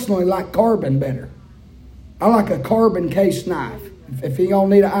 I personally like carbon better. I like a carbon case knife. If you don't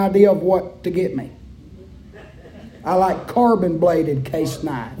need an idea of what to get me. I like carbon bladed case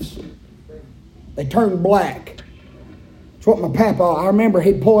knives. They turn black. That's what my papa, I remember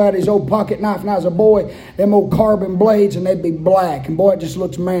he'd pull out his old pocket knife when I was a boy, them old carbon blades, and they'd be black. And boy, it just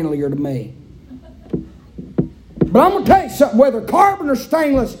looks manlier to me. But I'm going to tell you something, whether carbon or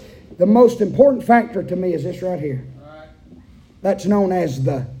stainless, the most important factor to me is this right here. That's known as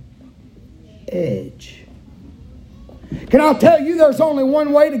the edge. Can I tell you there's only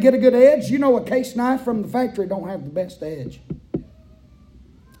one way to get a good edge? You know, a case knife from the factory don't have the best edge.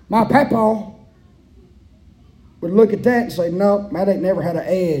 My papa would look at that and say, no, that ain't never had an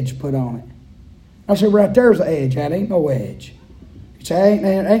edge put on it. I said, right there's an edge. That ain't no edge. He said,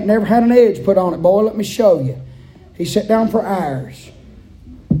 ain't never had an edge put on it, boy. Let me show you. He sat down for hours.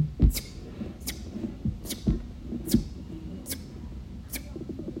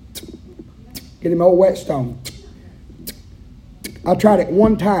 Get him old whetstone. I tried it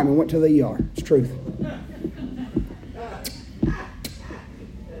one time and went to the ER. It's truth.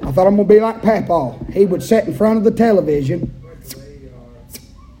 I thought I'm going to be like Papa. He would sit in front of the television,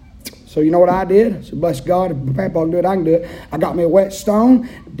 So you know what I did? I said, bless God, if my Papa can do it, I can do it. I got me a whetstone.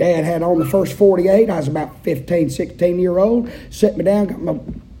 Dad had on the first 48. I was about 15, 16-year-old. Set me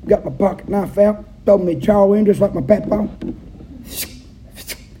down, got my pocket knife out, throw me chow in just like my Papa.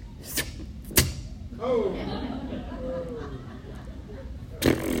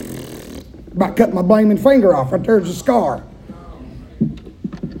 About cut my blaming finger off. Right there's a scar.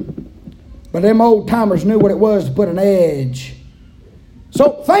 But them old timers knew what it was to put an edge.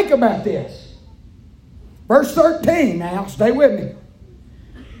 So think about this. Verse 13 now. Stay with me.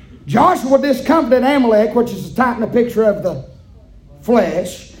 Joshua discomfited Amalek, which is a type and a picture of the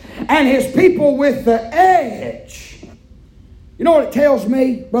flesh, and his people with the edge. You know what it tells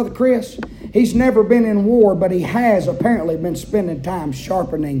me, Brother Chris? He's never been in war, but he has apparently been spending time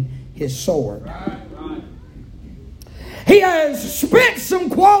sharpening his sword. He has spent some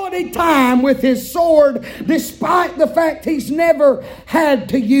quality time with his sword despite the fact he's never had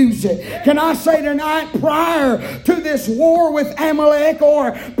to use it. Can I say tonight, prior to this war with Amalek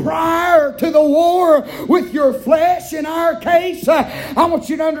or prior to the war with your flesh, in our case, I want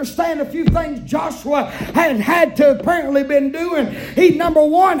you to understand a few things Joshua had to apparently been doing. He, number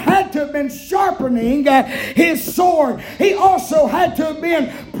one, had to have been sharpening his sword. He also had to have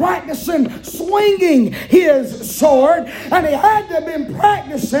been practicing swinging his sword. And he had to have been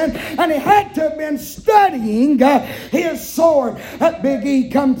practicing, and he had to have been studying his sword. That Big E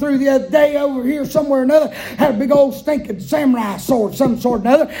come through the other day over here somewhere or another, had a big old stinking samurai sword, some sort or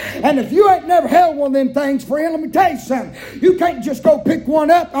another. And if you ain't never held one of them things, friend, let me tell you something. You can't just go pick one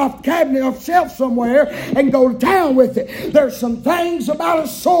up off the cabinet, off the shelf somewhere, and go to town with it. There's some things about a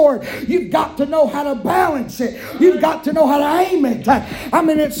sword. You've got to know how to balance it. You've got to know how to aim it. I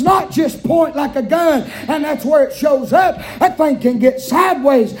mean, it's not just point like a gun, and that's where it shows up. That thing can get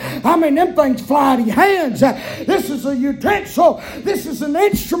sideways. I mean, them things fly out of your hands. This is a utensil. This is an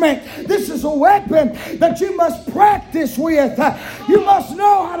instrument. This is a weapon that you must practice with. You must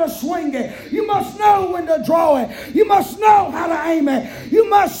know how to swing it. You must know when to draw it. You must know how to aim it. You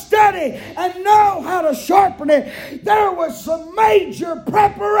must study and know how to sharpen it. There was some major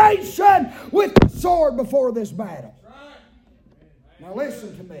preparation with the sword before this battle. Now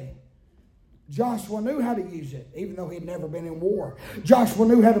listen to me. Joshua knew how to use it, even though he'd never been in war. Joshua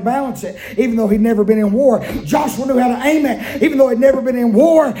knew how to balance it, even though he'd never been in war. Joshua knew how to aim it, even though he'd never been in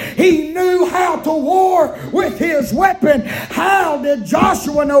war. He knew how to war with his weapon. How did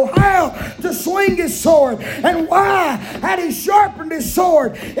Joshua know how to swing his sword? And why had he sharpened his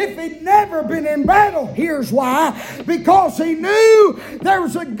sword if he'd never been in battle? Here's why. Because he knew there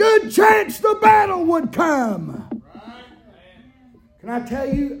was a good chance the battle would come. Can I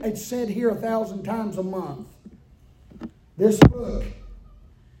tell you, it's said here 1,000 times a month. This book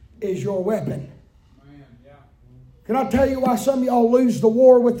is your weapon. Can I tell you why some of y'all lose the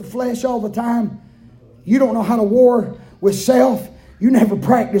war with the flesh all the time? You don't know how to war with self. You never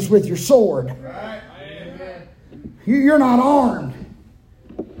practice with your sword. You're not armed.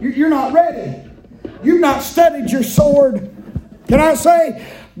 You're not ready. You've not studied your sword. Can I say,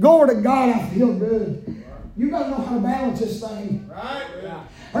 glory to God, I feel good. You got to know how to balance this thing. Right. Yeah.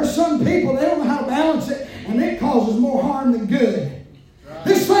 There's some people, they don't know how to balance it, and it causes more harm than good. Right.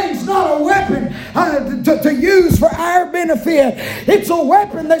 This thing's not a weapon to use for our benefit. It's a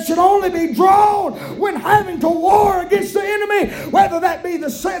weapon that should only be drawn when having to war against the enemy, whether that be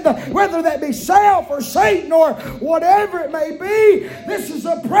whether that be self or Satan or whatever it may be. This is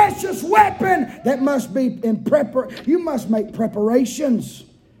a precious weapon that must be in You must make preparations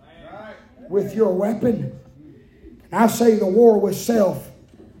with your weapon. I say the war with self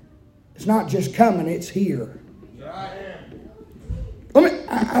is not just coming, it's here.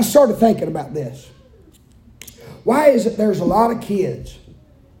 I started thinking about this. Why is it there's a lot of kids,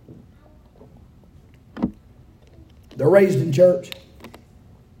 they're raised in church,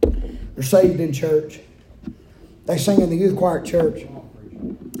 they're saved in church, they sing in the youth choir at church,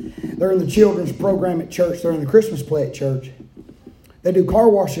 they're in the children's program at church, they're in the Christmas play at church, they do car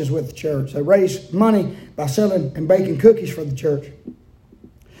washes with the church. They raise money by selling and baking cookies for the church.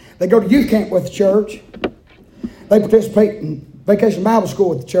 They go to youth camp with the church. They participate in vacation Bible school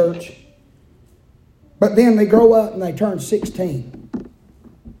with the church. But then they grow up and they turn 16.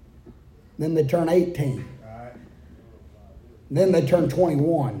 Then they turn 18. Then they turn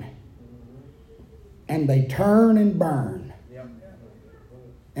 21. And they turn and burn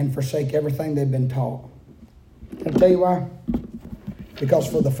and forsake everything they've been taught. Can I tell you why? Because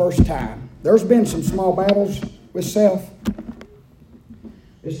for the first time, there's been some small battles with self.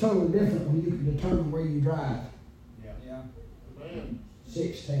 It's totally different when you can determine where you drive.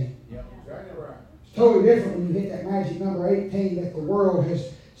 16. It's totally different when you hit that magic number 18 that the world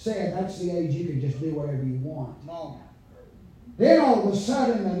has said that's the age you can just do whatever you want. Come on. Then all of a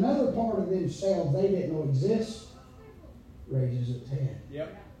sudden, another part of themselves they didn't know exist raises its head.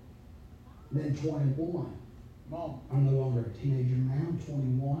 Yep. Then 21. Come on. I'm no longer a teenager now. I'm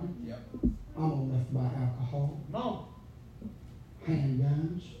 21. Yep. I'm old enough to buy alcohol, Come on.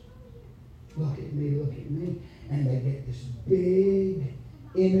 handguns. Look at me, look at me. And they get this big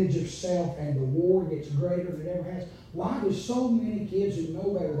image of self, and the war gets greater than it ever has. Why do so many kids who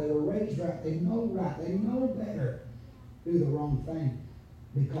know better, they were raised right, they know better, do the wrong thing?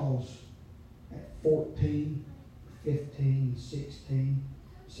 Because at 14, 15, 16,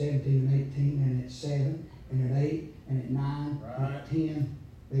 17, and 18, and at 7, and at 8, and at 9, and at 10,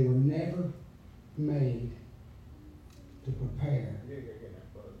 they were never made to prepare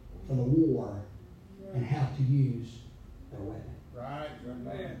for the war and how to use their weapon. Right.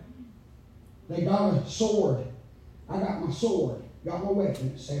 Man. They got a sword. I got my sword, got my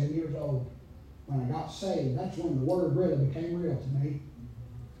weapon at 7 years old. When I got saved, that's when the Word really became real to me.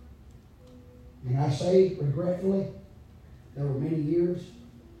 And I say, regretfully, there were many years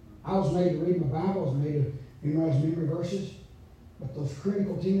I was made to read my Bible, I was made to memorize memory verses, but those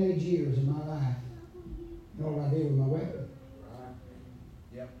critical teenage years of my life, you know what I did with my weapon? Right.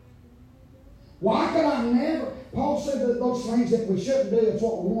 Yep. Why could I never? Paul said that those things that we shouldn't do, it's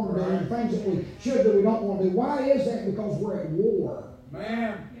what we want to do, and the things that we should do, we don't want to do. Why is that? Because we're at war.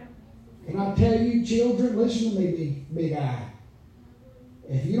 Man. Can I tell you, children, listen to me, big eye.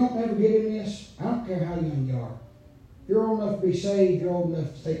 If you don't ever get in this, I don't care how young you are. If you're old enough to be saved, you're old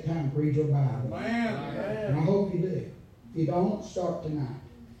enough to take time to read your Bible. Man. And I hope you do. If you don't, start tonight.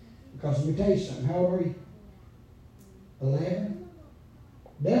 Because let me tell you something. How old are you? 11?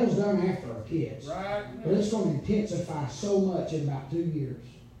 Devil's done after our kids. Right. But it's going to intensify so much in about 2 years.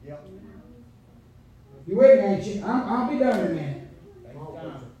 Yep. You with me, ain't you? I'll be done in a minute. Take your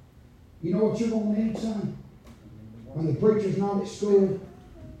time. You know what you're going to need, son? When the preacher's not at school,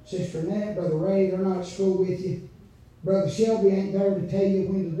 Sister Annette, Brother Ray, they're not at school with you. Brother Shelby ain't there to tell you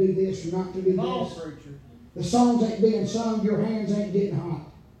when to do this or not to do Come on, this. preacher. The songs ain't being sung, your hands ain't getting hot.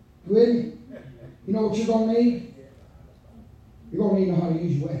 You with me? You know what you're going to need? You're going to need to know how to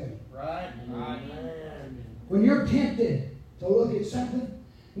use your weapon. Right. Right. When you're tempted to look at something,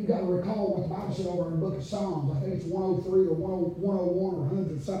 you've got to recall what the Bible said over in the book of Psalms. I think it's 103 or 101 or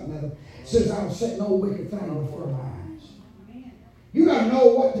 100 or something other. It says, I will set no wicked thing before my eyes. You got to know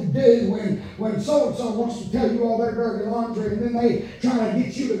what to do when so-and-so wants to tell you all their dirty laundry and then they try to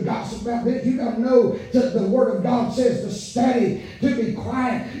get you to gossip about this. You got to know that the Word of God says to study, to be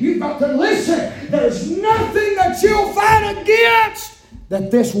quiet. You've got to listen. There's nothing that you'll fight against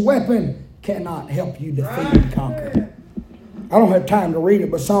that this weapon cannot help you defeat and conquer. I don't have time to read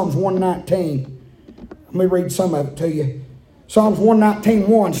it, but Psalms 119. Let me read some of it to you. Psalms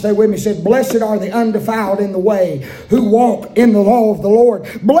 119:1, stay with me, said, Blessed are the undefiled in the way, who walk in the law of the Lord.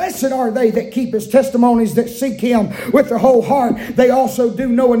 Blessed are they that keep His testimonies, that seek Him with their whole heart. They also do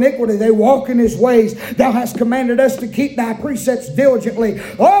no iniquity. They walk in His ways. Thou hast commanded us to keep Thy precepts diligently.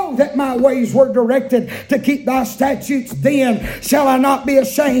 Oh, that my ways were directed to keep Thy statutes. Then shall I not be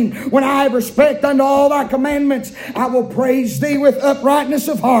ashamed when I have respect unto all Thy commandments. I will praise Thee with uprightness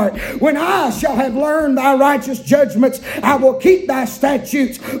of heart. When I shall have learned Thy righteous judgments, I will keep Thy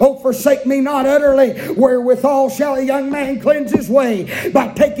statutes. Oh, forsake me not utterly. Wherewithal shall a young man cleanse his way? By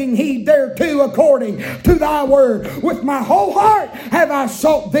taking heed thereto according to Thy word. With my whole heart have I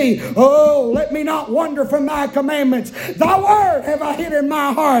sought Thee. Oh, let me not wander from Thy commandments. Thy word have I hid in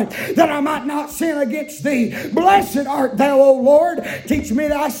my heart, that I might not sin against Thee. Blessed art Thou, O Lord. Teach me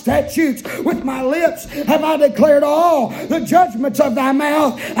Thy statutes. With my lips have I declared all the judgments of Thy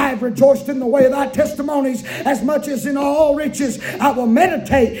mouth. I have rejoiced in the way of Thy testimonies, as much as in all riches. I will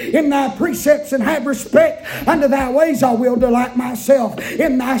meditate in Thy precepts and have respect unto Thy ways. I will delight myself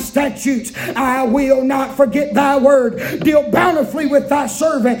in Thy statutes. I will not forget Thy word. Deal bountifully with Thy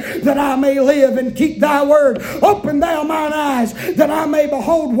servant, that I may live and keep Thy word. Open Thou mine eyes, that I may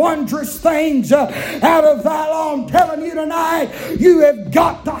behold wondrous things out of Thy law. I'm telling you tonight, you have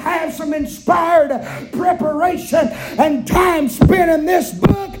got to have some inspired preparation and time spent in this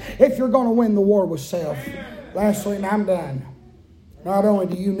book if you're going to win the war with self. Lastly, and I'm done. Not only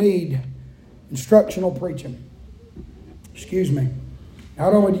do you need instructional preaching,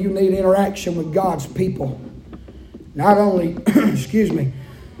 not only do you need interaction with God's people, not only,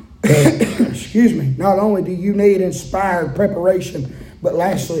 not only do you need inspired preparation, but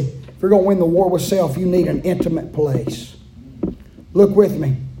lastly, if you're going to win the war with self, you need an intimate place. Look with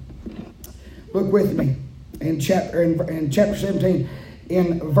me in chapter 17,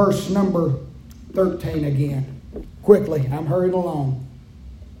 in verse number 13 again. Quickly, I'm hurrying along.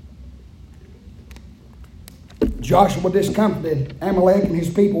 Joshua discomfited Amalek and his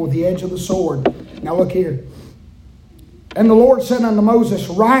people with the edge of the sword. Now look here. And the Lord said unto Moses,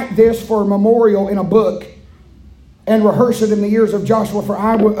 write this for a memorial in a book, and rehearse it in the ears of Joshua, for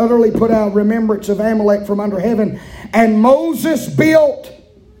I will utterly put out remembrance of Amalek from under heaven. And Moses built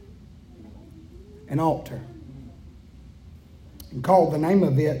an altar and called the name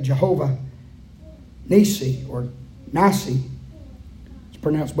of it Jehovah Nisi, or Nisi. It's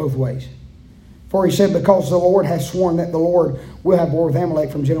pronounced both ways. For he said, because the Lord has sworn that the Lord will have war with Amalek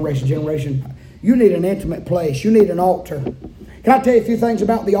from generation to generation. You need an intimate place. You need an altar. Can I tell you a few things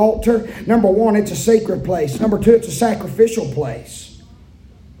about the altar? Number one, it's a sacred place. Number two, it's a sacrificial place.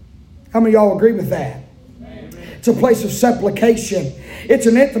 How many of y'all agree with that? Amen. It's a place of supplication. It's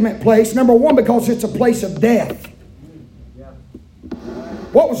an intimate place. Number one, because it's a place of death.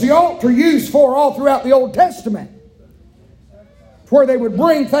 What was the altar used for all throughout the Old Testament? Where they would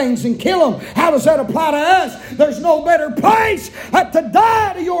bring things and kill them. How does that apply to us? There's no better place to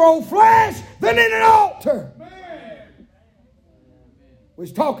die to your old flesh than in an altar. We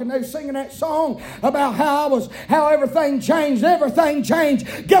was talking, they was singing that song about how everything changed. Everything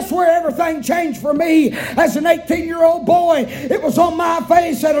changed. Guess where everything changed for me as an 18-year-old boy? It was on my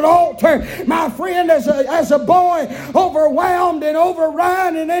face at an altar. My friend, as a boy, overwhelmed and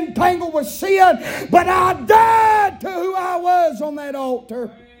overrun and entangled with sin. But I died to who I was on that altar.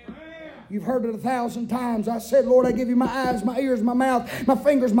 You've heard it 1,000 times. I said, Lord, I give you my eyes, my ears, my mouth, my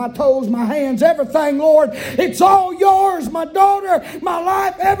fingers, my toes, my hands, everything, Lord. It's all yours, my daughter, my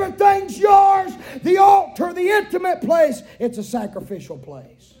life, everything's yours. The altar, the intimate place, it's a sacrificial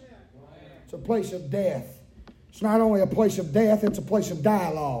place. It's a place of death. It's not only a place of death, it's a place of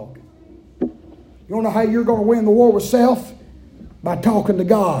dialogue. You want to know how you're going to win the war with self? By talking to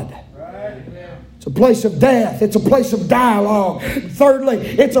God. It's a place of death. It's a place of dialogue. Thirdly,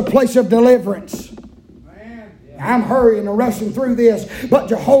 it's a place of deliverance. I'm hurrying and rushing through this, but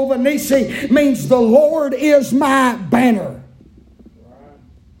Jehovah Nisi means the Lord is my banner.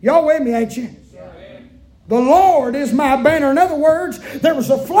 Y'all with me, ain't you? The Lord is my banner. In other words, there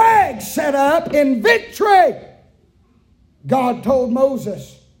was a flag set up in victory. God told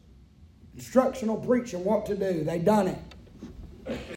Moses, instructional preaching, what to do. They done it.